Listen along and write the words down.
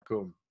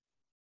www.askgirl.com.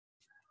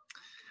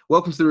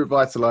 Welcome to the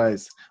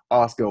Revitalize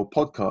Ask Girl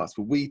podcast,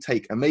 where we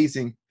take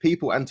amazing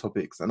people and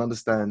topics and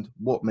understand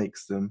what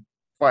makes them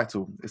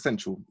vital,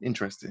 essential,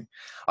 interesting.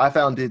 I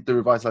founded the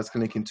Revitalize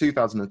Clinic in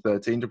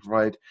 2013 to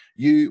provide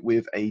you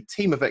with a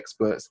team of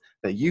experts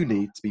that you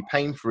need to be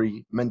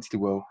pain-free, mentally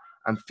well,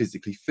 and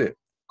physically fit.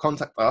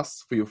 Contact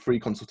us for your free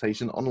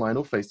consultation online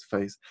or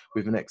face-to-face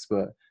with an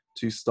expert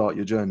to start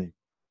your journey.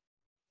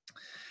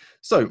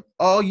 So,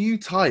 are you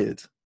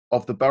tired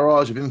of the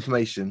barrage of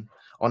information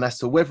on as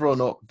to whether or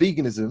not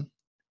veganism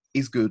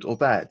is good or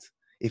bad,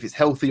 if it's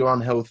healthy or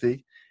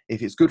unhealthy,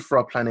 if it's good for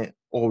our planet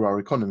or our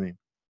economy?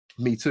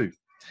 Me too.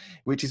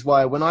 Which is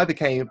why when I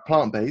became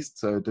plant-based,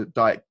 so the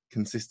diet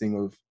consisting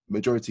of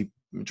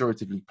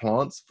majoritively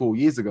plants 4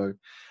 years ago,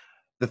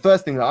 the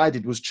first thing that I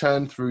did was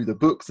churn through the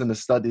books and the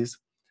studies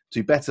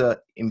to better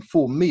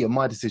inform me on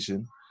my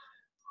decision.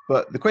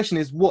 But the question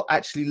is, what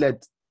actually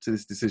led to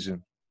this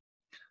decision?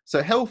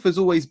 So health has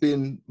always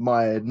been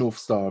my North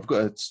Star. I've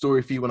got a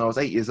story for you. When I was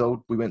 8 years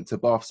old, we went to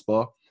Bath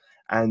Spa,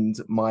 and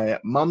my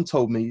mum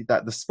told me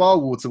that the spa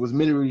water was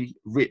minerally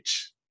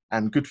rich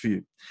and good for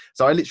you.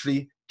 So I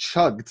literally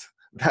chugged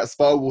that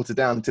spa water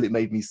down until it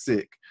made me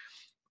sick.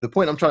 The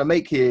point I'm trying to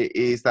make here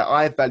is that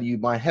I value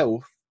my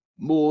health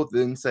more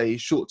than, say,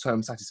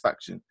 short-term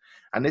satisfaction.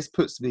 And this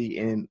puts me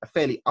in a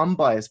fairly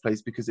unbiased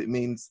place because it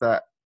means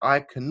that I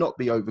cannot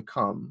be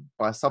overcome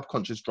by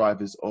subconscious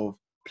drivers of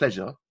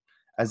pleasure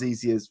as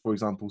easy as, for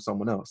example,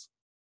 someone else.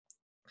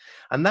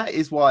 And that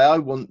is why I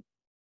want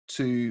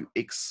to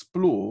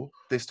explore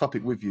this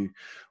topic with you.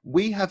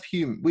 We as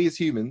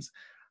humans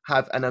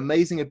have an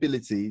amazing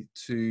ability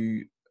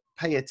to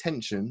pay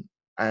attention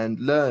and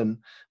learn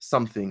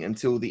something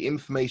until the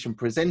information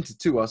presented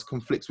to us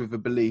conflicts with a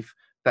belief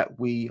that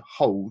we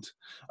hold,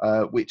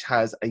 which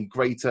has a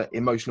greater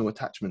emotional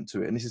attachment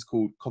to it. And this is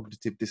called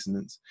cognitive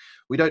dissonance.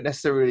 We don't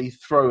necessarily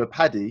throw a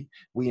paddy.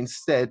 We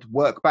instead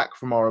work back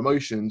from our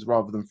emotions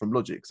rather than from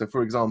logic. So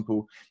for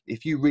example,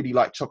 if you really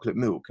like chocolate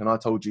milk and I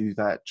told you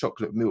that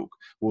chocolate milk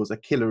was a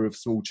killer of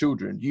small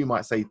children, you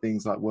might say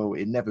things like, well,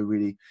 it never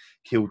really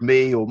killed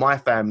me or my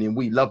family and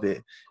we love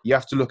it. You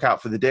have to look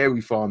out for the dairy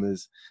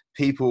farmers,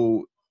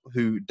 people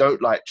who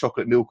don't like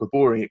chocolate milk are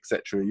boring,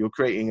 etc. You're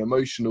creating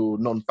emotional,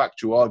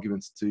 non-factual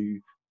arguments to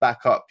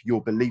back up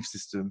your belief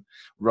system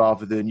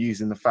rather than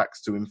using the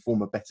facts to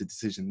inform a better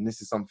decision. And this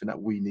is something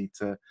that we need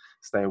to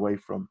stay away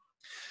from.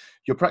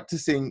 You're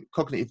practicing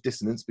cognitive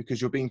dissonance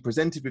because you're being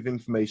presented with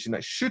information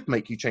that should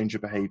make you change your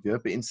behavior,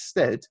 but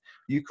instead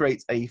you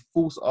create a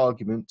false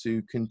argument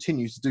to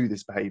continue to do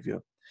this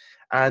behavior.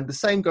 And the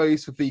same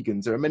goes for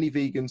vegans. There are many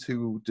vegans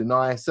who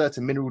deny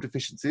certain mineral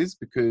deficiencies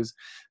because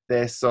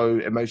they're so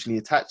emotionally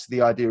attached to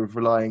the idea of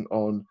relying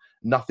on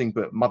nothing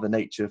but Mother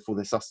Nature for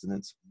their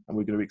sustenance. And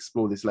we're going to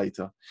explore this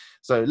later.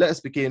 So let us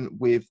begin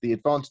with the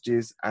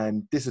advantages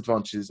and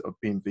disadvantages of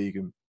being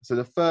vegan. So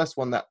the first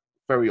one that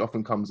very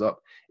often comes up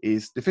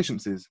is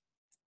deficiencies.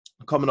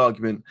 A common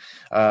argument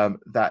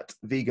that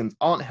vegans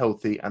aren't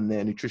healthy and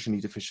they're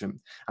nutritionally deficient.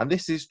 And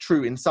this is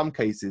true in some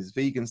cases.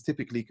 Vegans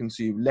typically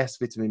consume less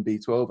vitamin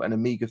B12 and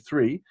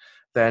omega-3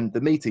 than the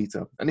meat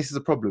eater. And this is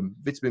a problem.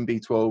 Vitamin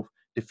B12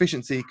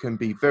 deficiency can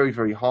be very,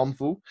 very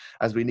harmful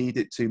as we need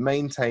it to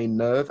maintain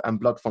nerve and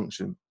blood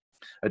function.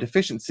 A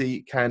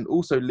deficiency can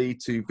also lead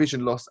to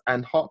vision loss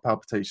and heart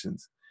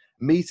palpitations.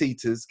 Meat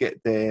eaters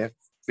get their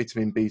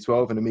vitamin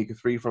B12 and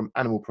omega-3 from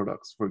animal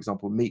products, for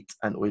example, meat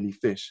and oily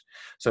fish.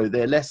 So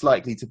they're less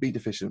likely to be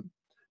deficient.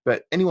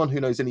 But anyone who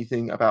knows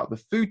anything about the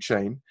food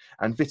chain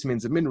and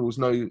vitamins and minerals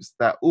knows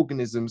that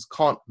organisms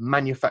can't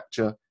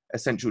manufacture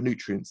essential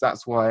nutrients.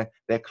 That's why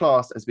they're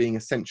classed as being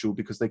essential,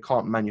 because they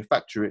can't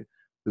manufacture it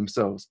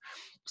themselves.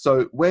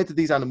 So where do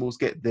these animals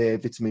get their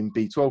vitamin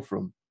B12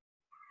 from?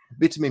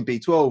 Vitamin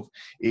B12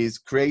 is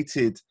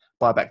created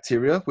by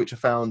bacteria, which are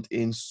found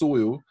in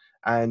soil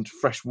and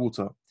fresh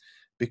water.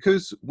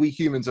 Because we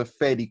humans are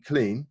fairly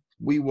clean,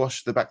 we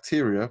wash the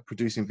bacteria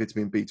producing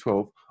vitamin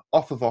B12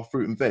 off of our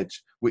fruit and veg,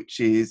 which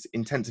is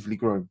intensively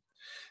grown.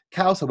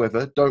 Cows,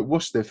 however, don't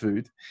wash their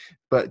food,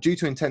 but due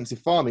to intensive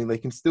farming, they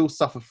can still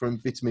suffer from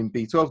vitamin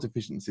B12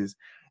 deficiencies,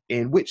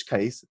 in which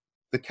case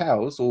the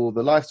cows or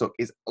the livestock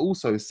is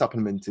also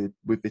supplemented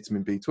with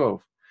vitamin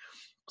B12.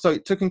 So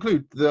to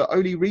conclude, the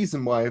only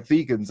reason why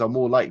vegans are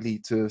more likely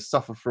to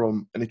suffer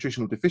from a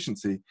nutritional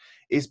deficiency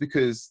is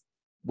because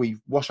we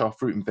wash our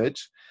fruit and veg,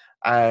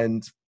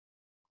 and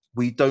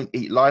we don't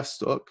eat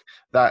livestock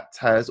that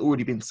has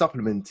already been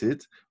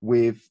supplemented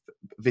with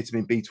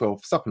vitamin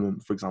B12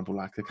 supplement, for example,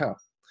 like a cow.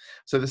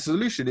 So the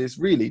solution is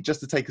really just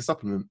to take a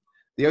supplement.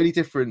 The only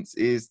difference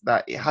is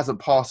that it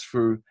hasn't passed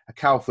through a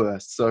cow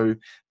first. So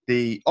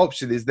the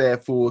option is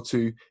therefore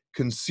to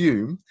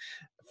consume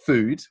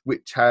food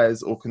which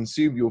has, or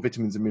consume your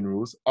vitamins and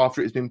minerals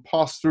after it's been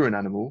passed through an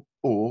animal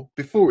or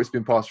before it's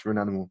been passed through an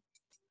animal.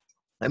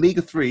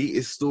 Omega-3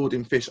 is stored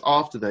in fish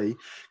after they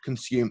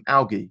consume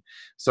algae.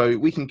 So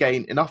we can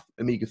gain enough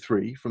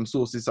omega-3 from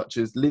sources such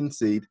as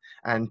linseed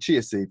and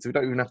chia seed. So we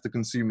don't even have to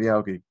consume the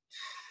algae.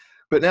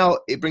 But now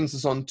it brings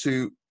us on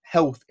to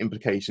health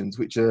implications,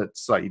 which are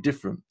slightly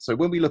different. So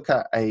when we look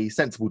at a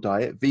sensible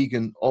diet,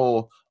 vegan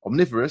or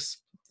omnivorous,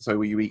 so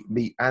where you eat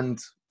meat and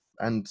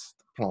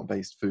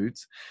plant-based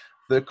foods,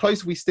 the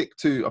closer we stick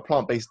to a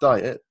plant-based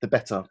diet, the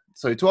better.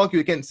 So to argue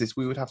against this,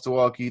 we would have to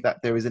argue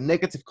that there is a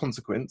negative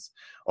consequence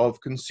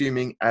of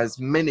consuming as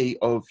many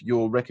of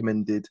your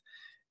recommended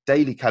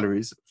daily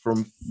calories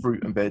from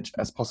fruit and veg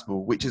as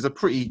possible, which is a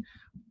pretty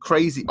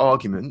crazy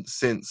argument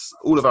since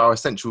all of our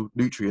essential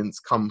nutrients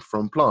come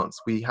from plants.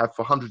 We have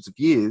for hundreds of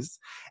years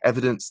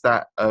evidence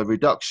that a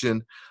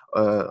reduction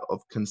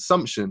of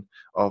consumption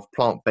of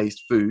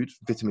plant-based food,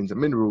 vitamins and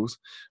minerals,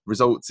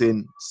 results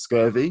in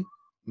scurvy,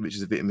 which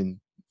is a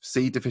vitamin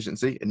C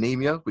deficiency,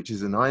 anemia, which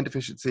is an iron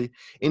deficiency,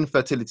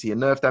 infertility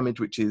and nerve damage,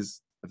 which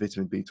is a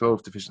vitamin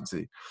B12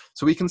 deficiency.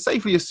 So we can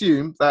safely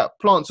assume that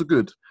plants are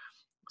good.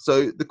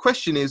 So the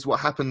question is, what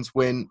happens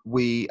when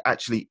we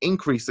actually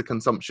increase the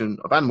consumption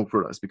of animal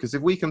products? Because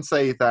if we can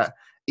say that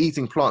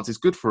eating plants is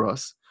good for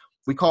us,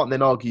 we can't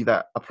then argue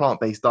that a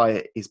plant-based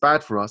diet is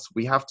bad for us.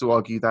 We have to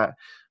argue that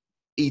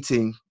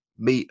eating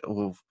meat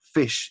or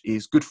fish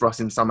is good for us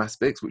in some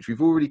aspects, which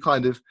we've already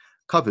kind of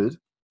covered.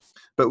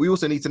 But we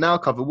also need to now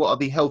cover what are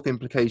the health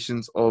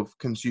implications of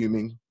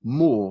consuming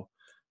more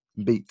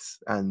meat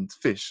and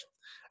fish.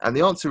 And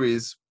the answer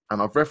is,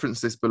 and I've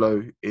referenced this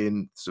below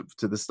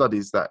to the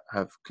studies that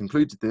have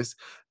concluded this,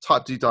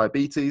 type 2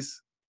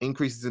 diabetes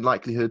increases in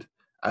likelihood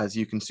as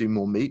you consume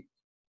more meat,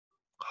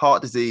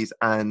 heart disease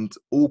and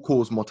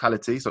all-cause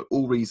mortality, so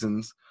all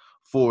reasons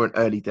for an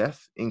early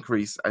death,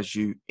 increase as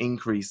you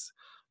increase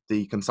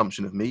the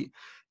consumption of meat.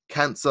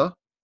 Cancer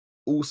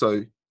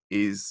also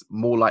is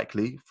more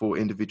likely for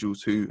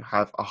individuals who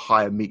have a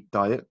higher meat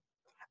diet.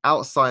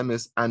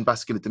 Alzheimer's and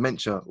vascular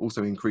dementia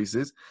also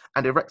increases,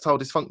 and erectile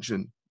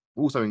dysfunction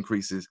also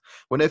increases.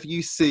 Whenever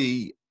you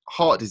see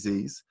heart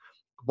disease,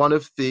 one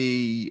of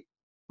the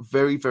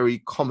very, very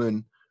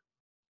common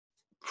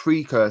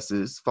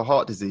precursors for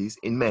heart disease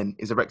in men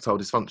is erectile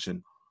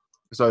dysfunction.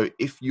 So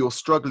if you're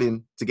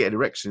struggling to get an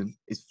erection,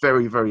 it's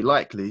very, very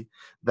likely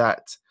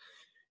that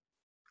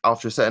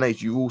after a certain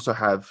age, you also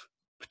have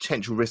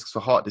potential risks for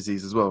heart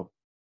disease as well.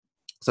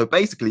 So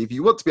basically, if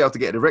you want to be able to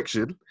get an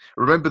erection,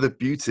 remember the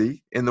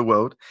beauty in the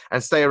world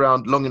and stay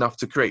around long enough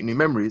to create new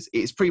memories, it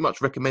is pretty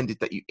much recommended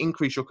that you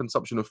increase your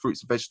consumption of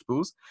fruits and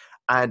vegetables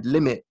and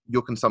limit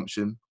your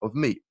consumption of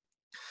meat.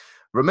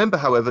 Remember,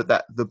 however,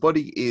 that the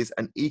body is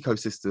an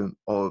ecosystem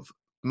of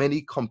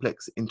many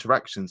complex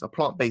interactions. A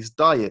plant-based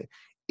diet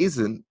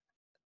isn't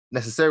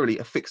necessarily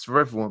a fix for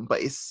everyone,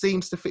 but it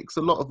seems to fix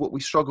a lot of what we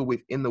struggle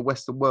with in the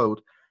Western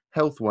world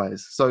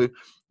health-wise. So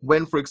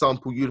when, for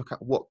example, you look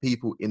at what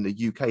people in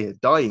the UK are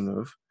dying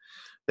of,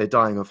 they're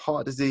dying of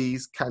heart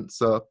disease,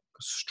 cancer,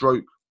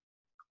 stroke,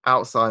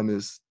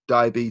 Alzheimer's,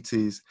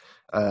 diabetes,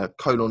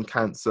 colon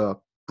cancer,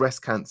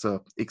 breast cancer,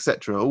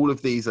 etc. All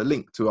of these are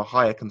linked to a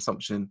higher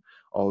consumption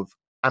of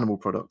animal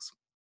products.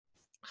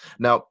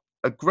 Now,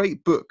 a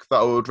great book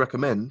that I would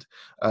recommend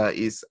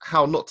is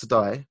How Not to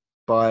Die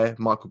by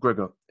Michael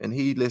Greger, and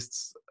he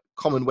lists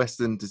common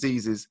Western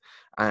diseases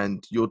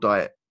and your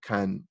diet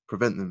can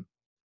prevent them,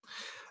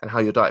 and how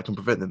your diet can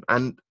prevent them.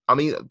 And I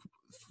mean,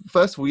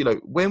 first of all,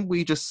 when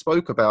we just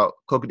spoke about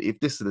cognitive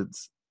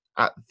dissonance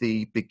at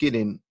the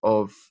beginning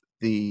of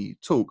the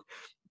talk,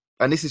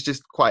 and this is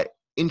just quite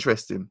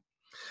interesting,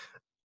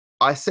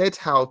 I said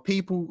how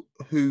people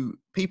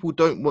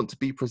don't want to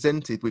be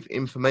presented with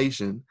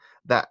information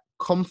that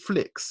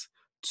conflicts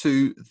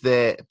to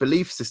their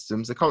belief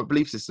systems, the current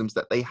belief systems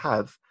that they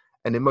have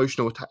an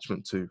emotional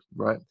attachment to,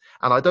 right?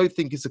 And I don't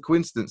think it's a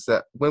coincidence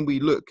that when we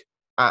look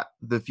at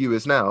the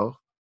viewers now,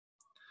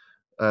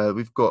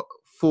 we've got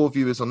 4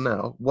 viewers on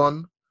now.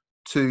 1,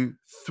 2,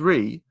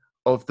 3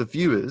 of the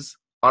viewers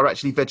are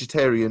actually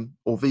vegetarian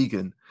or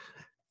vegan.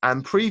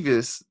 And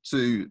previous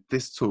to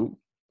this talk,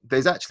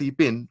 there's actually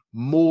been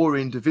more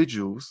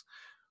individuals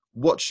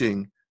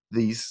watching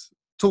these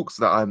talks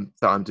that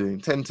I'm doing,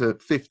 10 to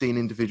 15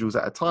 individuals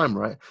at a time,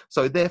 right?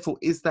 So therefore,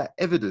 is that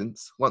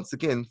evidence, once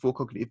again, for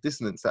cognitive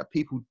dissonance, that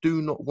people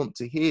do not want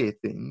to hear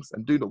things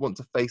and do not want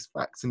to face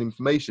facts and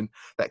information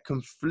that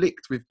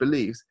conflict with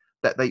beliefs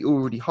that they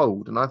already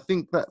hold? And I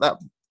think that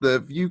the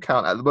view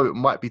count at the moment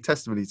might be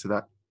testimony to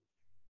that.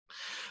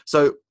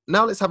 So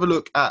now let's have a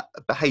look at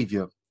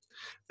behavior.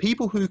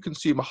 People who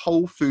consume a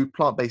whole food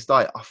plant-based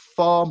diet are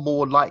far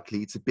more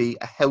likely to be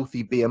a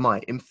healthy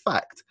BMI. In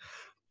fact,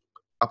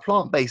 a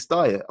plant-based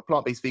diet, a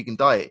plant-based vegan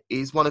diet,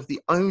 is one of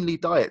the only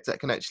diets that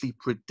can actually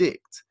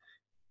predict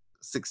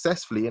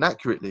successfully and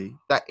accurately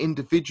that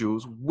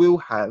individuals will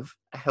have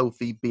a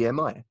healthy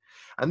BMI.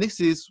 And this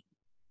is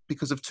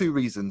because of 2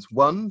 reasons.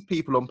 1,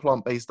 people on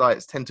plant-based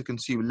diets tend to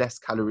consume less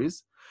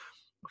calories.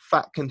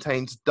 Fat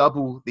contains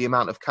double the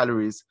amount of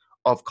calories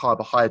of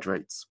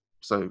carbohydrates.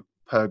 So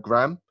per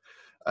gram,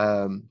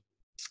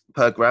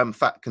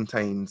 fat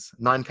contains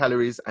 9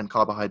 calories and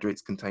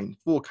carbohydrates contain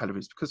 4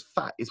 calories, because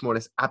fat is more or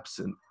less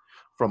absent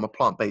from a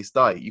plant-based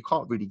diet, you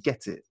can't really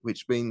get it,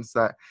 which means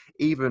that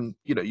even,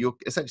 you're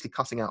essentially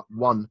cutting out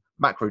one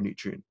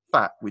macronutrient,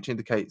 fat, which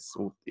indicates,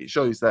 or it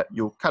shows that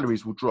your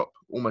calories will drop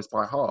almost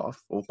by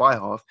half, or by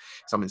half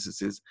in some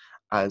instances,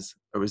 as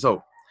a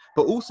result.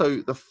 But also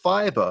the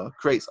fiber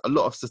creates a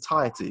lot of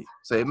satiety.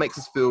 So it makes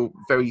us feel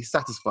very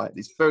satisfied.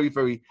 It's very,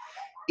 very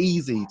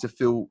easy to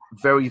feel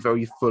very,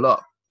 very full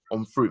up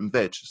on fruit and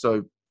veg.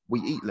 So we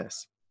eat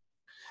less.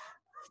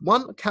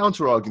 One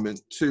counter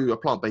argument to a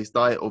plant-based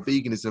diet or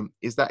veganism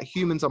is that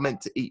humans are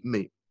meant to eat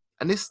meat.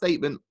 And this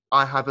statement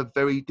I have a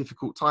very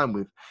difficult time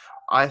with.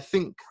 I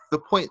think the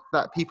point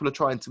that people are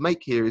trying to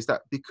make here is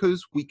that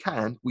because we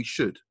can, we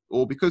should.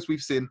 Or because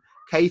we've seen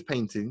cave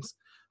paintings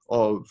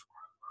of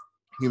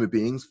human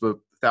beings for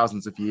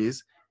thousands of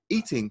years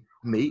eating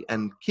meat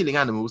and killing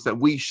animals, that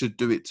we should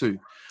do it too.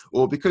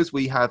 Or because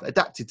we have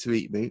adapted to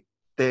eat meat,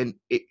 then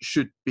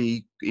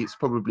it's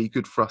probably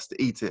good for us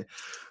to eat it.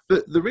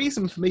 But the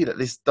reason for me that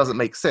this doesn't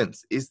make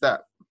sense is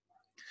that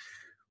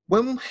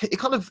when it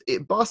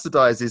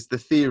bastardizes the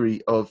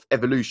theory of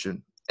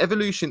evolution.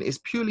 Evolution is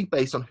purely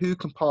based on who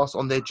can pass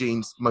on their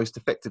genes most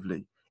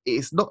effectively. It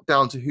is not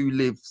down to who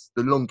lives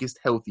the longest,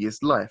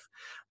 healthiest life.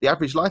 The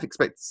average life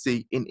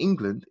expectancy in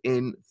England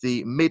in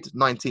the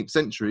mid-19th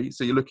century,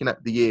 so you're looking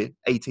at the year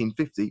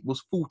 1850,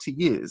 was 40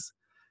 years.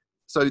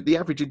 So the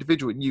average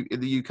individual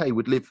in the UK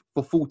would live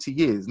for 40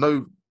 years,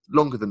 no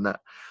longer than that.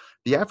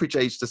 The average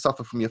age to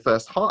suffer from your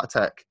first heart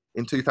attack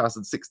in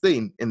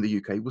 2016 in the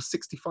UK was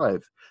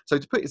 65. So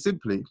to put it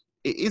simply,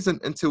 it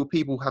isn't until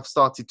people have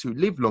started to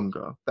live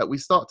longer that we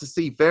start to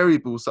see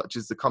variables such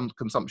as the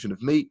consumption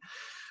of meat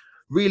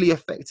really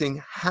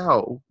affecting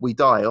how we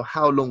die or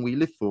how long we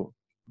live for.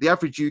 The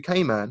average UK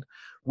man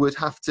would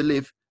have to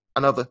live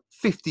another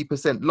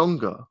 50%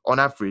 longer on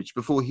average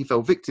before he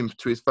fell victim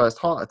to his first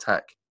heart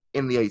attack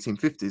in the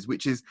 1850s,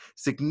 which is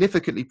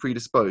significantly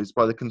predisposed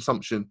by the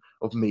consumption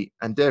of meat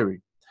and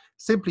dairy.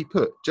 Simply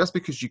put, just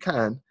because you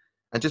can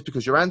and just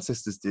because your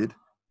ancestors did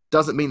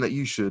doesn't mean that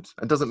you should,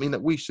 and doesn't mean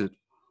that we should.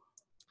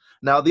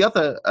 Now, the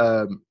other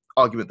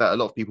argument that a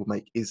lot of people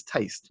make is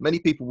taste. Many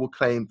people will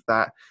claim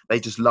that they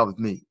just love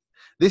meat.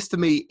 This, to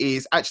me,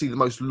 is actually the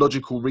most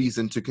logical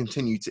reason to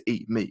continue to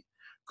eat meat,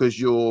 because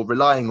you're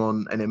relying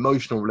on an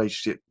emotional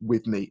relationship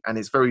with meat, and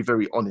it's very,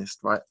 very honest,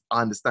 right?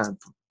 I understand.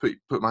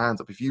 Put my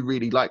hands up. If you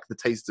really like the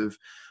taste of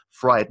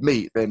fried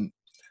meat, then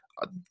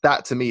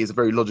that, to me, is a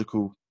very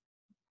logical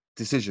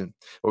decision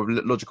or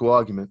logical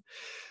argument.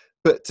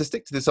 But to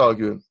stick to this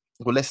argument,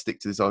 well, let's stick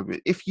to this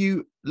argument. If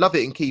you love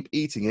it and keep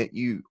eating it,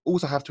 you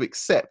also have to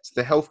accept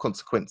the health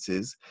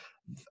consequences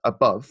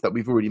above that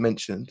we've already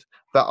mentioned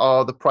that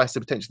are the price to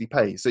potentially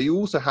pay. So you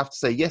also have to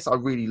say, yes, I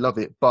really love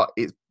it, but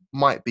it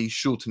might be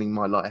shortening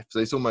my life. So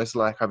it's almost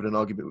like having an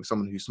argument with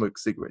someone who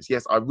smokes cigarettes.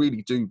 Yes, I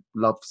really do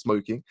love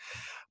smoking,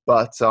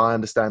 but I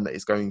understand that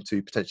it's going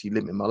to potentially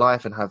limit my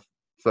life and have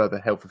further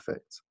health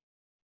effects.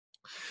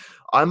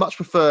 I much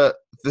prefer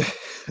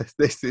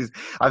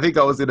I think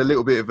I was in a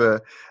little bit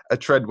of a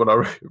trend when I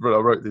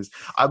wrote this.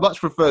 I much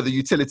prefer the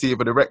utility of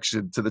an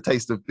erection to the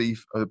taste of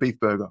a beef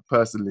burger,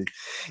 personally.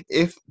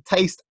 If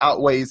taste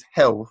outweighs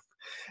health,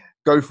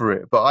 go for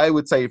it. But I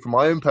would say from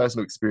my own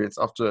personal experience,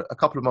 after a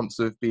couple of months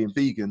of being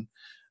vegan,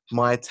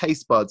 my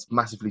taste buds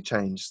massively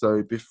changed.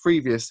 So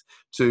previous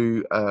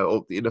to,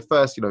 or in the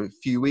first,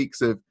 few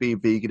weeks of being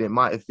vegan, it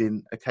might have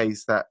been a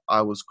case that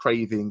I was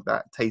craving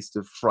that taste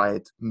of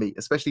fried meat,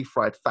 especially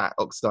fried fat.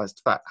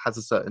 Oxidized fat has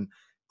a certain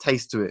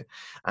taste to it,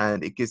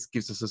 and it gives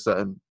us a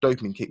certain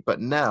dopamine kick.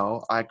 But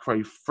now I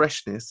crave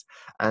freshness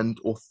and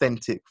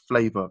authentic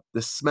flavor.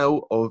 The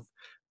smell of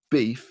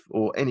beef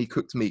or any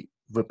cooked meat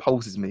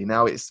repulses me.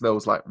 Now it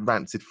smells like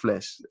rancid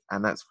flesh,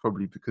 and that's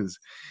probably because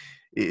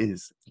it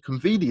is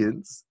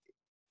convenience.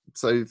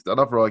 So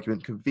another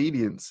argument, the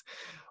convenience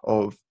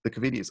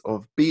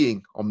of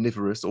being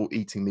omnivorous or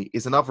eating meat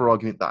is another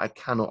argument that I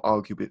cannot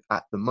argue with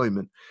at the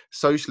moment.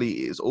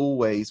 Socially, it is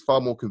always far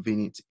more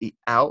convenient to eat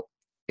out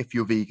if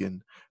you're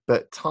vegan,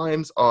 but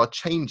times are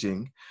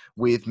changing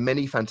with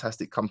many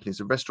fantastic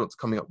companies and restaurants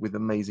coming up with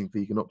amazing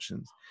vegan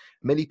options.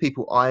 Many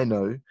people I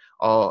know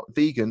are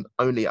vegan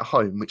only at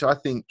home, which I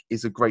think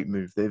is a great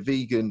move. They're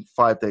vegan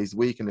 5 days a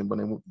week, and then when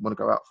they want to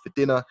go out for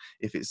dinner,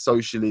 if it's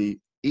socially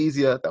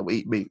easier, that we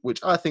eat meat, which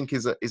I think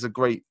is a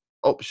great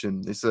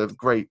option. It's a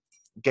great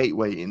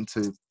gateway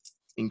into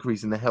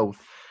increasing the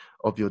health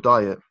of your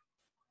diet.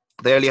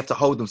 They only have to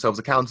hold themselves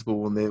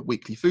accountable on their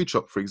weekly food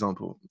shop, for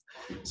example.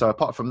 So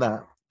apart from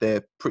that,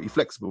 they're pretty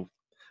flexible.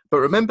 But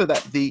remember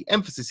that the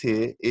emphasis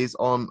here is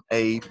on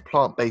a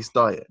plant-based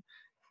diet.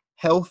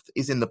 Health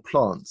is in the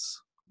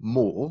plants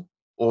more,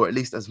 or at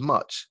least as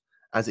much,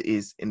 as it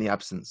is in the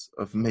absence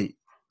of meat.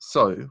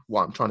 So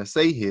what I'm trying to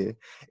say here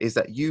is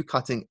that you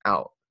cutting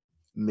out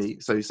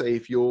meat. So say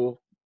if your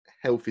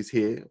health is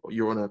here, or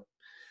you're on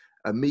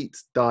a meat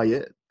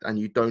diet and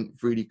you don't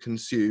really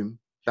consume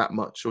that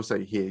much, or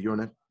say here you're on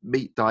a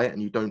meat diet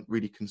and you don't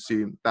really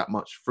consume that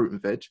much fruit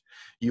and veg,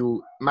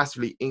 you'll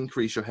massively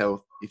increase your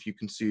health if you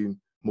consume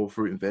more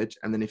fruit and veg.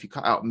 And then if you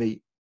cut out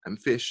meat and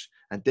fish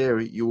and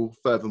dairy, you'll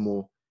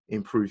furthermore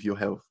improve your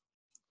health.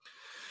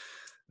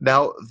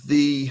 Now,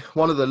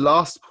 one of the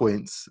last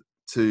points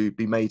to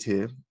be made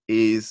here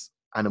is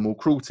animal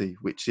cruelty,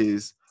 which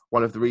is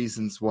one of the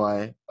reasons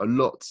why a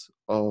lot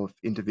of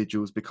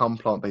individuals become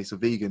plant-based or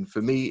vegan.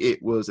 For me,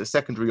 it was a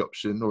secondary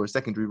option or a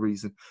secondary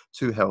reason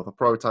to health. I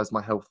prioritized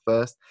my health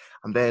first,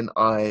 and then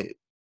I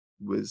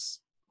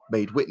was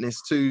made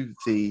witness to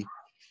the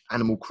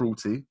animal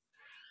cruelty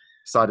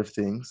side of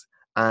things,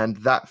 and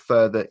that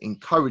further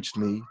encouraged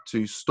me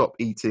to stop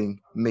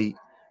eating meat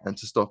and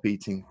to stop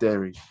eating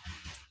dairy.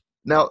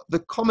 Now, the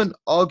common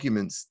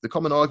arguments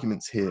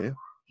here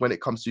when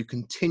it comes to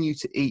continue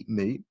to eat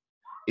meat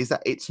is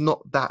that it's not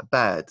that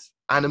bad.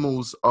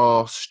 Animals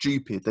are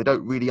stupid. They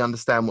don't really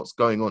understand what's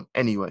going on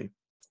anyway.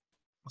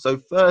 So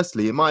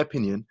firstly, in my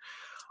opinion,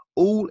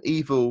 all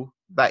evil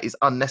that is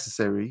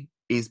unnecessary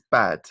is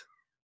bad.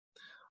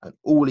 And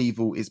all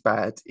evil is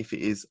bad if it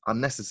is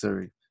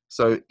unnecessary.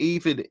 So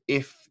even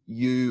if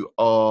you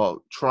are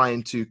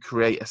trying to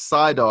create a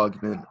side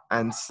argument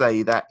and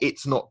say that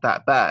it's not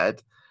that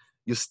bad,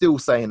 you're still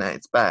saying that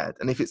it's bad.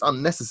 And if it's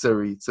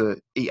unnecessary to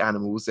eat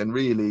animals, then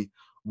really,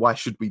 why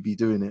should we be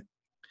doing it?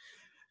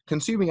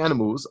 Consuming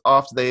animals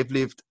after they have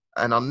lived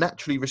an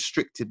unnaturally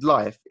restricted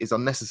life is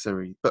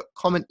unnecessary. But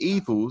common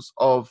evils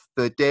of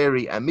the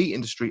dairy and meat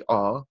industry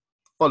are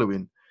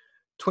following: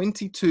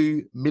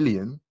 22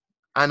 million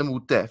animal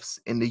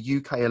deaths in the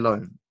UK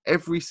alone.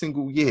 Every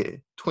single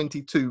year,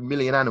 22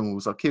 million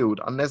animals are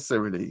killed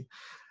unnecessarily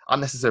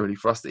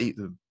for us to eat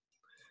them.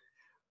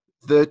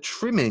 The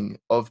trimming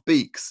of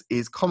beaks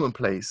is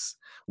commonplace,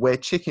 where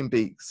chicken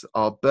beaks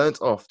are burnt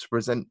off to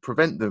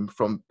prevent them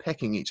from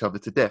pecking each other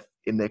to death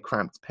in their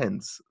cramped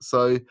pens.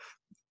 So,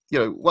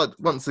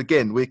 once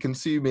again, we're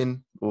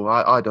consuming, or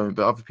I don't,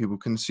 but other people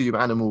consume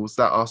animals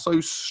that are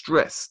so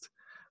stressed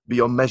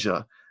beyond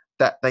measure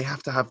that they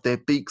have to have their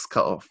beaks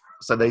cut off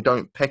so they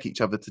don't peck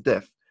each other to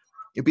death.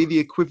 It'd be the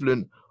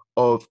equivalent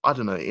of, I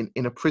don't know,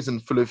 in a prison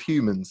full of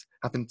humans,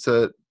 having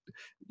to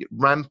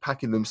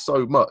rampacking them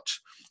so much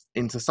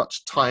into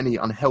such tiny,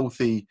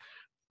 unhealthy,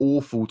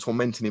 awful,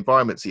 tormenting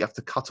environments that you have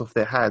to cut off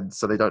their heads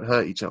so they don't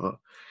hurt each other.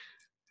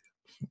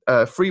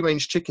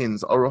 Free-range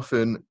chickens are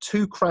often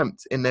too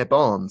cramped in their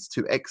barns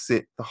to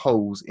exit the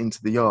holes into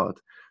the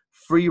yard.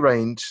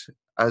 Free-range,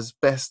 as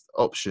best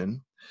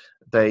option,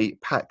 they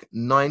pack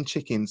 9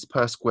 chickens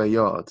per square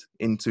yard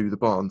into the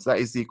barns. That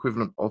is the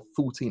equivalent of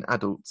 14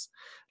 adults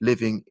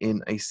living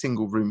in a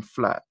single-room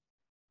flat.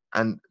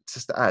 And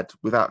just to add,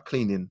 without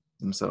cleaning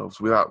themselves,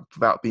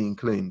 without being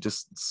clean,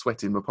 just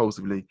sweating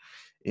repulsively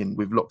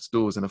with locked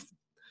doors in a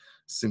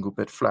single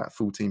bed flat,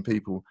 14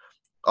 people.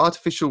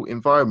 Artificial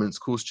environments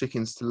cause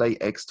chickens to lay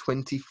eggs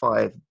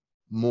 25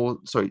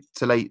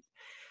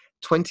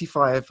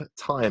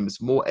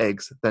 times more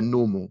eggs than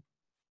normal.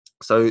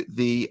 So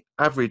the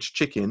average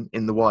chicken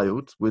in the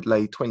wild would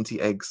lay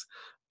 20 eggs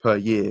per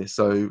year.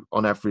 So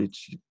on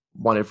average,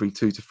 one every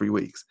 2 to 3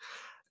 weeks.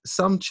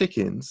 Some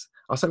chickens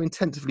are so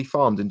intensively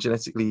farmed and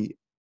genetically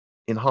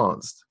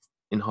enhanced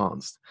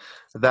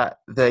that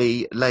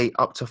they lay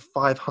up to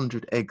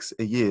 500 eggs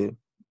a year.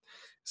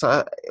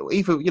 So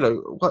even,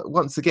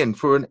 once again,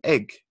 for an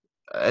egg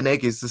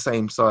is the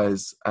same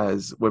size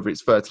as whether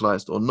it's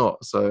fertilized or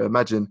not. So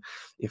imagine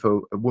if a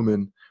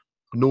woman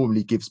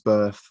normally gives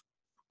birth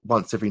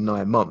once every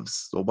 9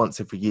 months or once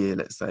every year,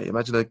 let's say.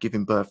 Imagine her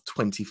giving birth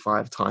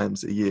 25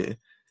 times a year.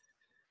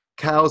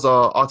 Cows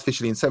are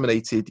artificially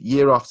inseminated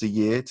year after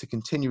year to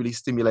continually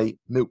stimulate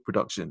milk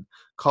production.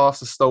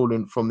 Calves are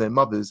stolen from their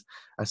mothers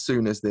as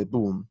soon as they're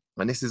born.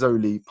 And this is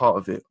only part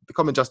of it. The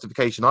common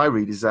justification I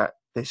read is that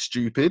they're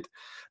stupid.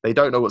 They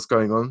don't know what's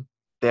going on.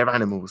 They're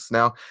animals.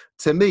 Now,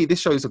 to me,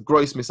 this shows a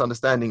gross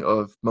misunderstanding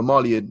of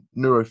mammalian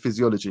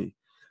neurophysiology.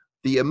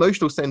 The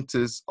emotional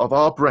centers of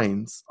our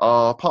brains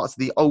are parts of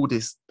the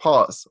oldest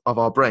parts of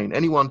our brain.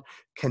 Anyone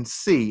can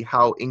see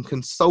how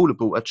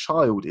inconsolable a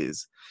child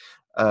is,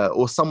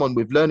 or someone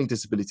with learning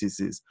disabilities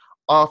is,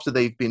 after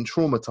they've been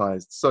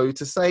traumatized. So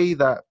to say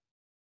that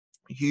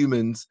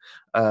humans,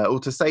 or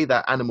to say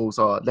that animals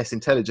are less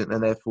intelligent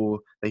and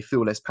therefore they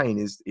feel less pain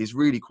is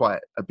really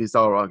quite a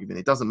bizarre argument.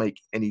 It doesn't make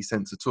any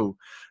sense at all.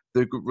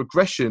 The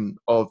regression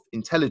of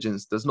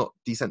intelligence does not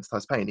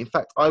desensitize pain. In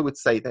fact, I would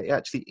say that it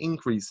actually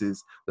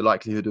increases the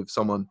likelihood of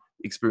someone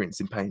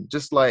experiencing pain.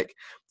 Just like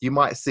you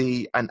might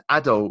see an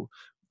adult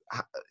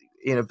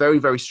in a very,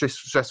 very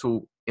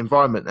stressful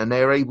environment, and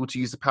they're able to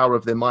use the power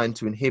of their mind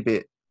to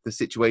inhibit the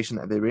situation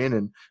that they're in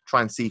and try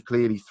and see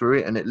clearly through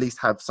it and at least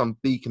have some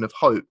beacon of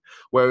hope.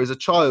 Whereas a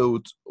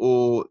child,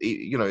 or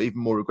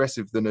even more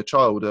aggressive than a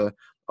child, a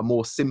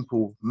more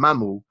simple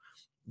mammal,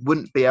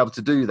 wouldn't be able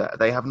to do that.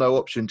 They have no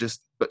option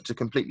but to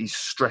completely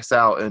stress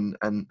out and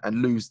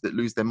lose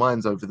their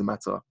minds over the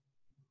matter.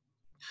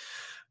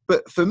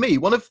 But for me,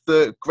 one of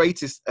the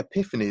greatest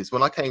epiphanies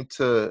when I came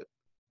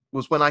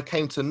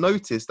to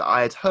notice that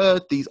I had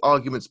heard these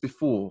arguments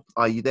before,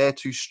 i.e. they're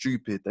too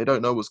stupid, they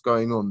don't know what's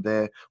going on,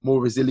 they're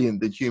more resilient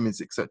than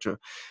humans, etc.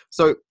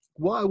 So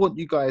what I want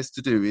you guys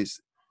to do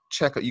is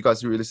you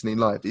guys who are listening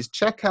live, is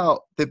check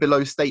out the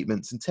below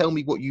statements and tell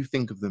me what you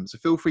think of them. So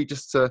feel free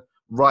just to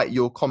write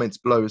your comments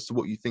below as to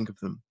what you think of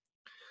them.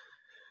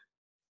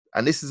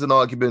 And this is an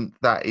argument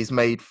that is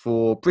made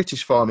for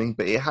British farming,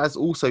 but it has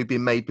also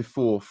been made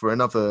before for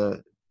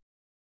another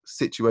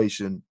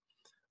situation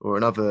or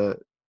another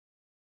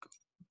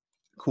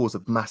cause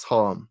of mass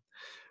harm.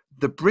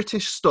 The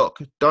British stock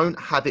don't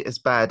have it as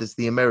bad as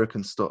the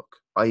American stock,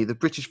 i.e. the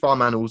British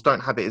farm animals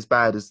don't have it as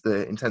bad as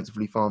the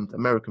intensively farmed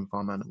American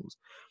farm animals.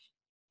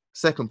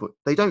 Second point,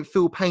 they don't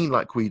feel pain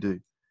like we do.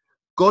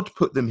 God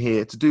put them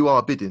here to do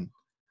our bidding.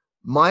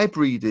 By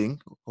breeding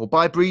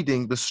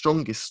the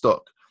strongest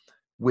stock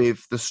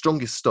with the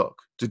strongest stock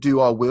to do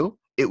our will,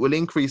 it will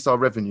increase our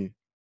revenue.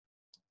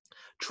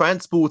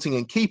 Transporting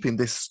and keeping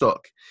this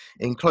stock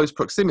in close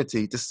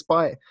proximity,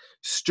 despite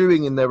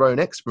stewing in their own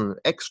excrement,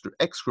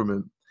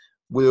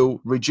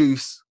 will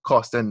reduce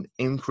cost and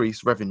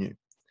increase revenue.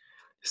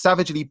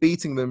 Savagely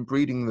beating them,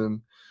 breeding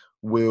them,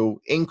 will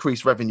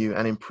increase revenue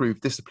and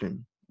improve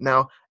discipline.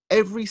 Now,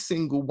 every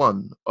single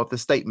one of the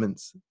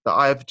statements that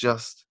I have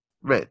just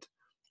read,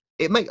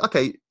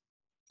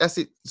 that's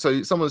it.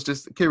 So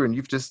Kieran,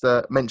 you've just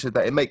mentioned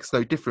that it makes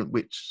no difference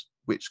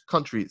which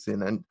country it's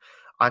in, and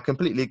I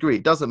completely agree.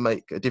 It doesn't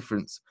make a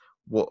difference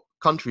what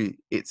country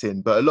it's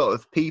in, but a lot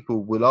of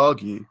people will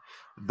argue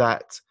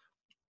that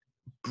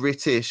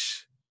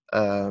British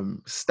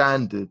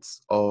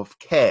standards of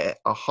care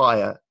are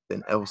higher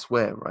than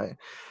elsewhere, right?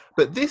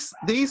 But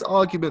these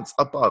arguments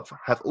above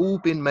have all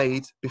been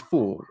made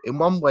before in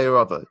one way or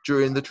other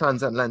during the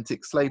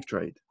transatlantic slave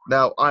trade.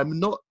 Now, I'm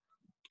not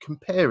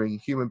comparing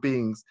human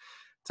beings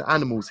to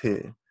animals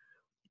here,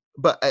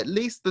 but at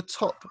least the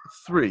top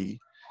three,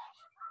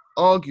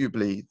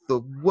 arguably the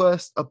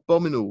worst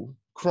abominable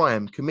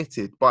crime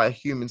committed by a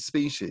human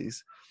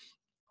species,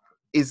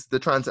 is the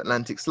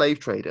transatlantic slave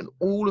trade. And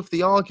all of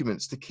the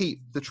arguments to keep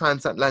the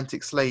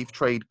transatlantic slave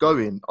trade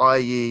going,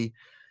 i.e.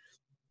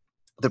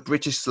 the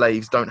British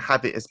slaves don't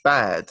have it as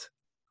bad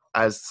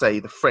as, say,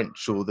 the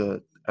French or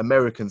the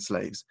American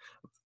slaves.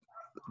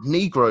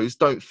 Negroes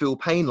don't feel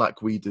pain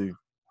like we do.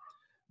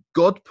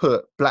 God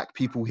put black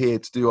people here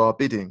to do our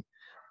bidding.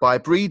 By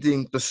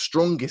breeding the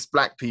strongest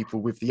black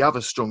people with the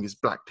other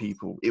strongest black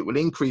people, it will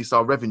increase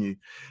our revenue.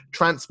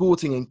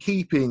 Transporting and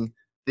keeping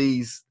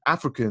these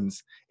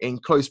Africans in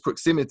close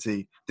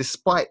proximity,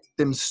 despite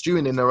them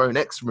stewing in their own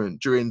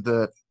excrement during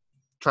the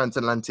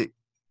transatlantic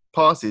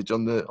passage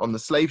on the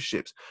slave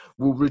ships,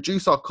 will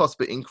reduce our cost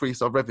but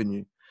increase our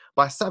revenue.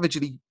 By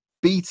savagely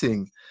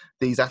beating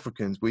these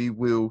Africans, we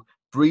will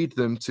breed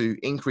them to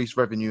increase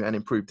revenue and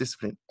improve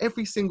discipline.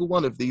 Every single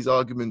one of these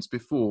arguments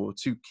before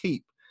to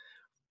keep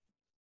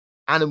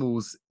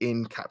animals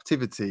in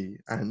captivity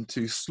and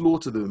to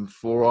slaughter them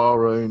for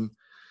our own,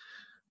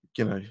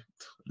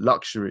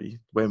 luxury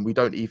when we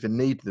don't even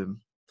need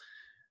them,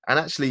 and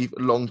actually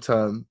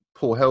long-term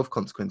poor health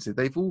consequences,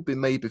 they've all been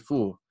made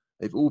before.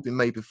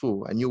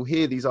 And you'll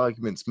hear these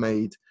arguments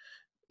made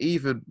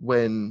even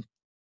when,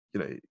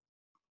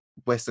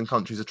 Western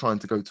countries are trying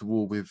to go to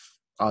war with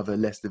other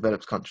less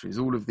developed countries.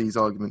 All of these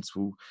arguments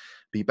will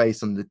be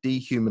based on the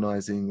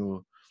dehumanizing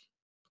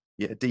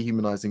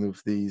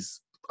of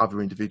these other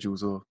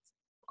individuals or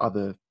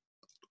other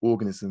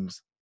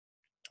organisms.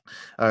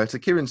 So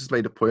Kieran just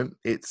made a point.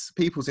 It's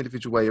people's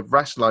individual way of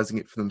rationalizing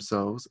it for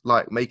themselves,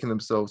 like making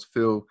themselves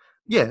feel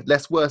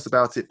less worse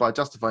about it by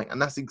justifying, and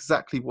that's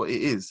exactly what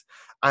it is.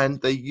 And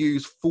they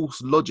use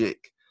false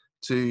logic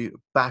to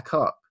back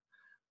up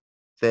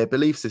their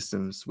belief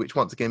systems, which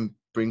once again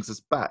brings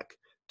us back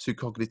to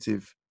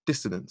cognitive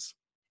dissonance.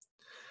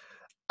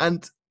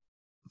 And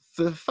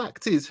the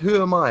fact is,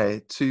 who am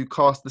I to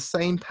cast the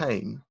same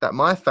pain that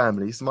my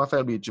family is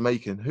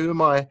Jamaican, who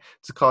am I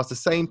to cast the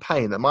same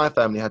pain that my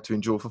family had to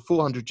endure for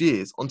 400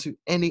 years onto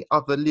any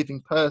other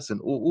living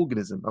person or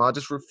organism? And I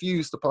just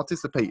refuse to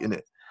participate in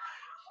it.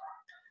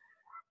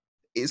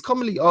 It's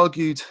commonly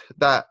argued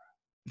that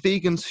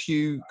vegans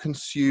who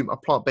consume a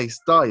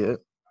plant-based diet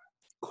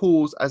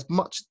cause as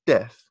much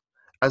death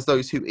as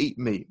those who eat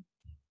meat,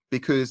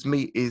 because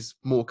meat is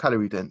more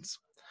calorie dense.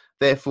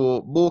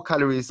 Therefore, more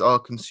calories are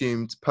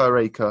consumed per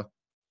acre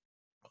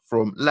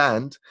from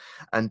land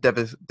and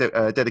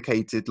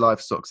dedicated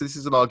livestock. So this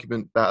is an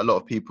argument that a lot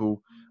of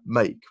people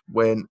make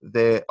when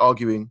they're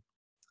arguing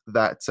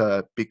that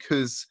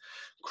because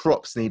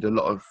crops need a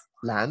lot of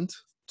land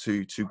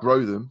to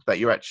grow them, that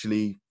you're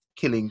actually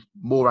killing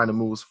more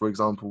animals, for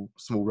example,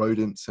 small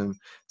rodents, and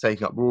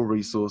taking up raw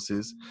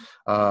resources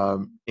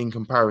in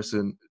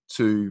comparison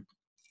to,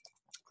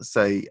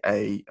 say,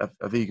 a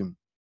vegan.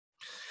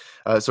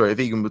 A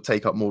vegan would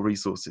take up more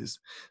resources.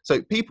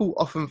 So people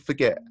often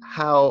forget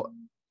how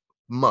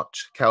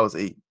much cows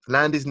eat.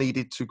 Land is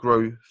needed to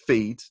grow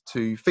feed,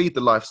 to feed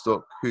the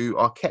livestock who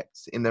are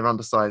kept in their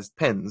undersized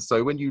pens.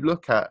 So when you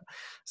look at,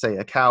 say,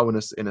 a cow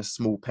in a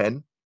small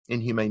pen,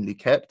 inhumanely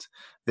kept,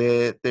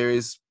 there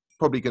is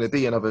probably going to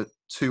be another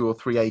 2 or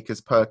 3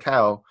 acres per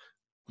cow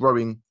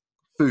growing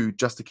food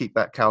just to keep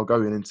that cow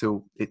going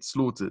until it's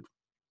slaughtered,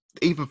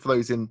 even for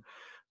those in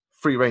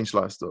free-range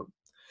livestock.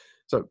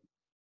 So,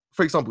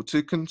 for example,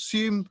 to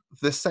consume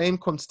the same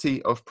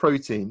quantity of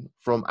protein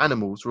from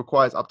animals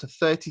requires up to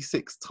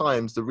 36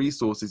 times the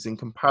resources in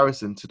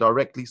comparison to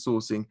directly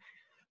sourcing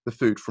the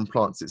food from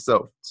plants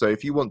itself. So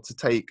if you want to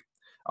take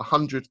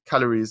 100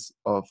 calories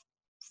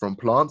from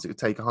plants, it would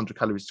take 100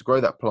 calories to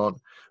grow that plant,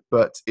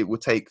 but it will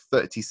take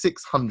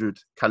 3,600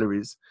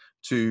 calories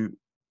to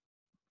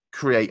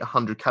create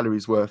 100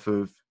 calories worth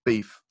of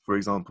beef, for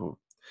example.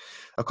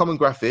 A common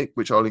graphic,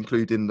 which I'll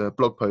include in the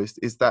blog post,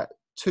 is that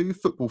 2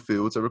 football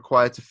fields are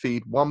required to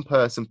feed 1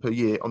 person per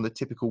year on the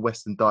typical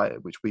Western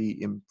diet, which we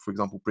eat in, for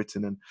example,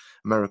 Britain and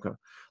America.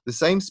 The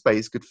same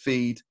space could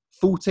feed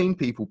 14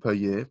 people per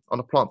year on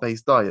a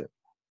plant-based diet.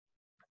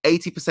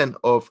 80%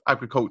 of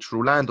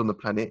agricultural land on the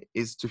planet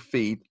is to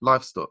feed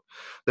livestock.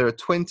 There are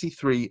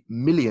 23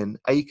 million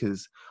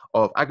acres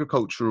of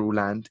agricultural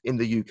land in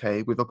the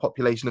UK with a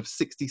population of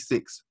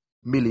 66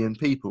 million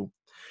people.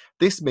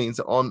 This means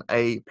that on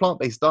a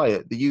plant-based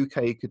diet, the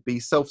UK could be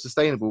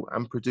self-sustainable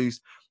and produce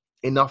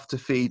enough to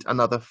feed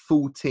another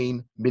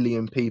 14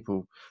 million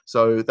people.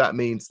 So that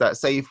means that,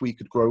 say, if we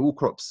could grow all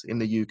crops in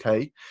the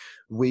UK,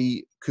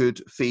 we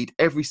could feed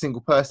every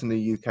single person in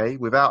the UK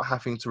without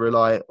having to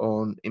rely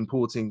on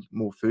importing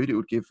more food. It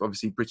would give,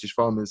 obviously, British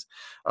farmers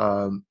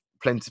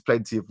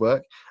plenty of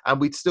work, and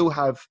we'd still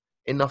have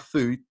enough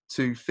food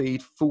to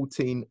feed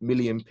 14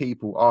 million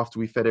people after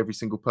we fed every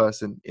single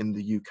person in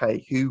the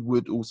UK, who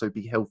would also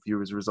be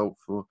healthier as a result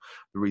for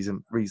the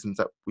reasons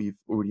that we've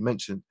already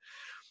mentioned.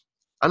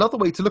 Another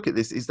way to look at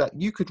this is that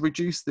you could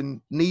reduce the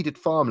needed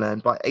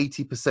farmland by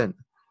 80%.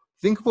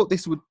 Think of what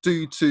this would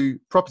do to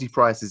property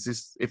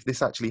prices if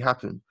this actually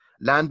happened.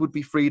 Land would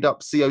be freed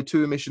up,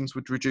 CO2 emissions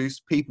would reduce,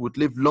 people would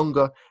live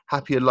longer,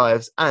 happier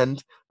lives,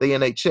 and the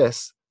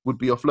NHS would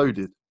be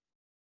offloaded.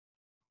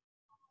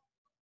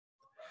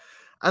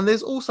 And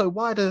there's also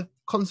wider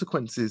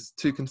consequences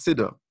to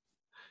consider.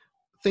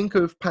 Think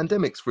of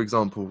pandemics, for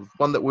example,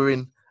 one that we're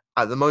in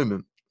at the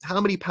moment. How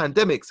many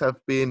pandemics have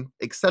been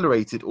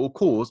accelerated or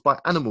caused by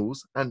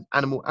animals and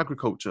animal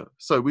agriculture?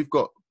 So we've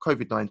got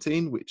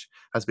COVID-19, which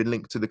has been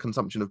linked to the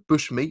consumption of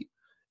bushmeat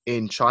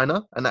in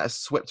China, and that has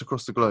swept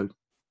across the globe.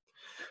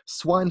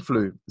 Swine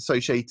flu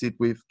associated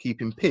with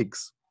keeping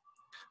pigs.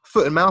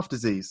 Foot and mouth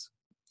disease,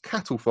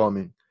 cattle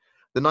farming.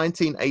 The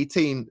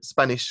 1918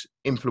 Spanish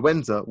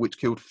influenza, which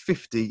killed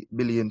 50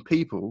 million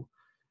people,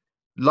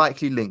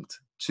 likely linked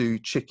to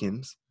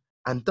chickens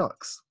and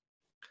ducks.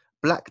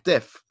 Black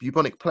Death,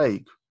 bubonic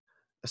plague,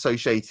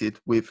 associated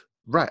with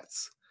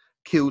rats,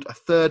 killed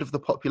 1/3 of the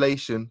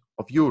population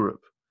of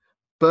Europe.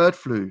 Bird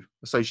flu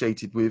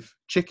associated with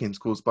chickens,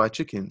 caused by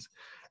chickens.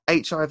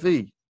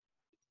 HIV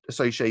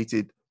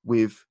associated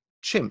with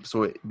chimps,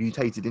 or it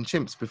mutated in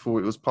chimps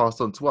before it was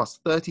passed on to us.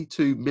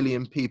 32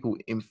 million people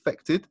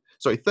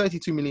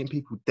 32 million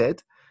people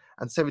dead,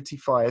 and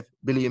 75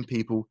 million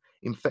people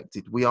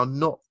infected. We are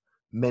not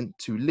meant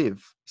to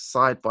live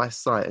side by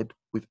side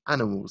with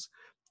animals.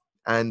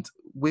 And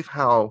with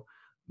how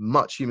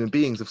much human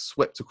beings have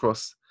swept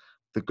across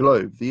the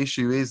globe, the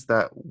issue is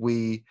that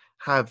we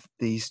have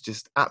these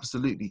just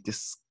absolutely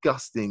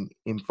disgusting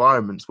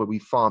environments where we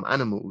farm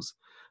animals.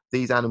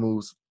 These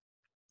animals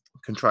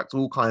contract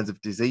all kinds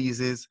of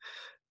diseases.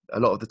 A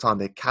lot of the time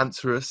they're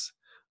cancerous.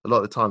 A lot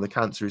of the time the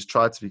cancer is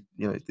tried to be,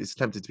 it's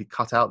attempted to be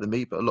cut out the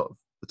meat, but a lot of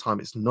the time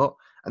it's not.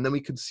 And then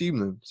we consume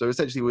them. So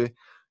essentially we're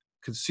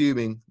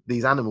consuming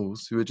these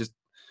animals who are just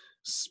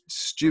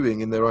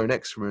stewing in their own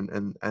excrement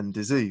and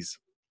disease.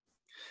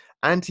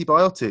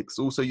 Antibiotics,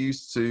 also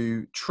used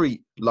to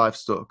treat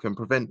livestock and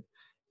prevent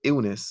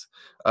illness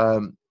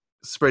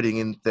spreading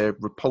in their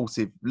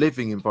repulsive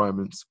living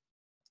environments.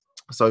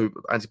 So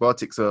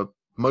antibiotics are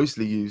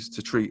mostly used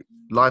to treat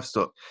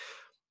livestock.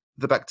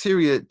 The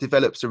bacteria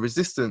develops a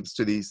resistance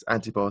to these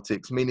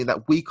antibiotics, meaning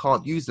that we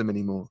can't use them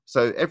anymore.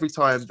 So every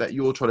time that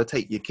you're trying to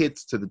take your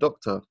kids to the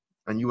doctor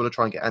and you want to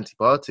try and get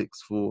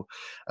antibiotics for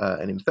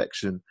an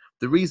infection,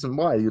 the reason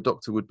why your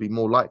doctor would be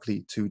more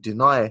likely to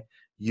deny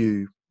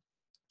you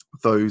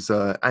those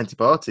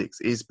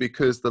antibiotics is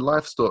because the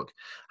livestock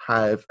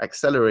have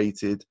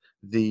accelerated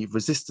the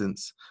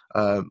resistance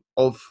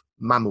of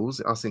mammals,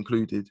 us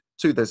included,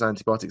 to those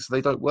antibiotics, so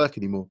they don't work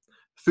anymore.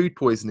 Food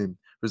poisoning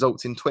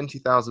results in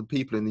 20,000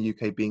 people in the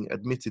UK being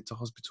admitted to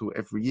hospital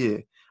every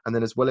year. And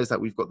then as well as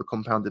that, we've got the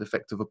compounded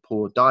effect of a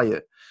poor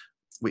diet,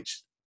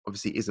 which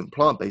obviously isn't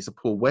plant-based, a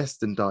poor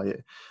Western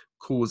diet,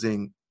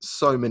 causing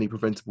so many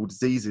preventable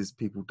diseases,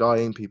 people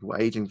dying, people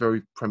aging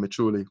very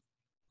prematurely.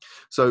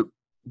 So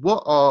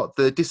what are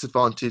the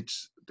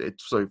disadvantages?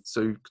 So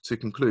to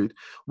conclude,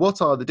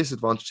 what are the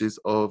disadvantages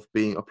of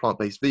being a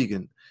plant-based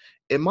vegan?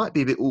 It might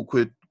be a bit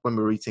awkward when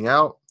we're eating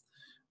out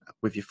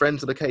with your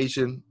friends on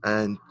occasion,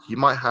 and you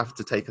might have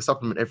to take a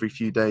supplement every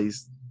few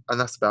days, and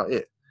that's about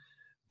it.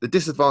 The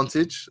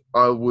disadvantage,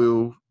 I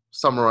will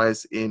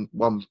summarize in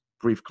one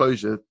brief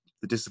closure,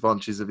 the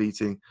disadvantages of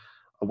eating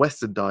a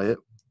Western diet.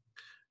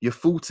 You're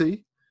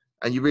 40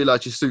 and you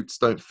realize your suits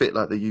don't fit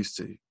like they used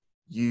to.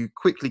 You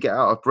quickly get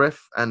out of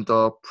breath and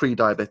are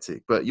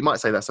pre-diabetic, but you might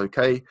say that's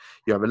okay.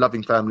 You have a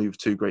loving family with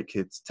 2 great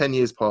kids. 10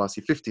 years pass,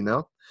 you're 50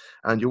 now,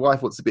 and your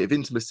wife wants a bit of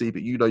intimacy,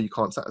 but you know you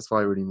can't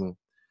satisfy her anymore.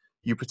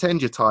 You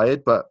pretend you're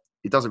tired, but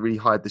it doesn't really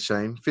hide the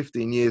shame.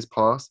 15 years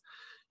pass,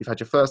 you've had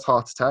your first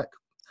heart attack,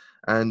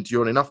 and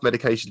you're on enough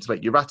medication to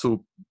make you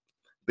rattle,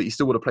 but you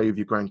still want to play with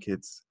your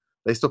grandkids.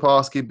 They stop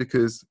asking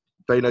because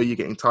they know you're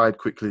getting tired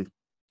quickly.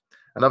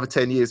 Another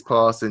 10 years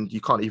pass and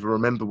you can't even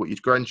remember what your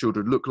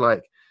grandchildren look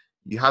like.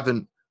 You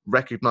haven't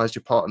recognized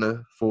your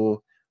partner for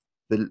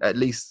at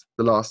least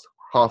the last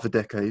half a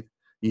decade.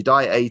 You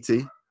die at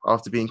 80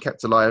 after being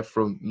kept alive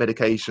from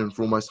medication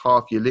for almost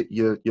half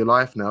your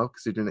life now,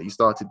 considering that you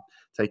started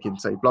taking,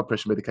 say, blood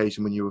pressure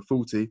medication when you were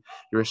 40.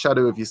 You're a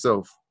shadow of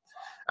yourself.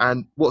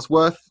 And what's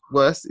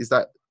worse is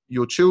that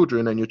your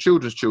children and your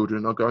children's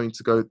children are going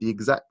to go the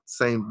exact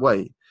same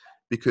way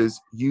because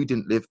you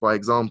didn't live by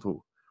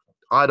example.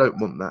 I don't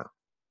want that.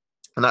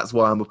 And that's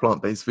why I'm a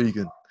plant-based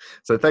vegan.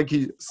 So thank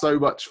you so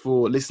much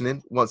for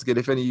listening. Once again,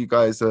 if any of you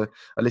guys are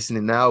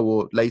listening now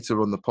or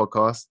later on the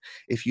podcast,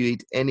 if you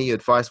need any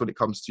advice when it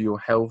comes to your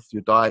health,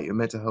 your diet, your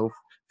mental health,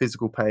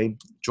 physical pain,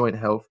 joint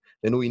health,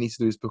 then all you need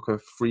to do is book a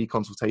free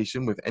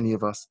consultation with any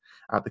of us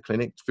at the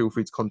clinic. Feel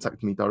free to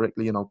contact me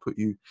directly and I'll put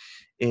you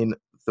in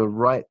the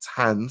right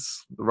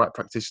hands, the right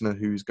practitioner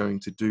who's going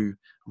to do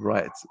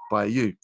right by you.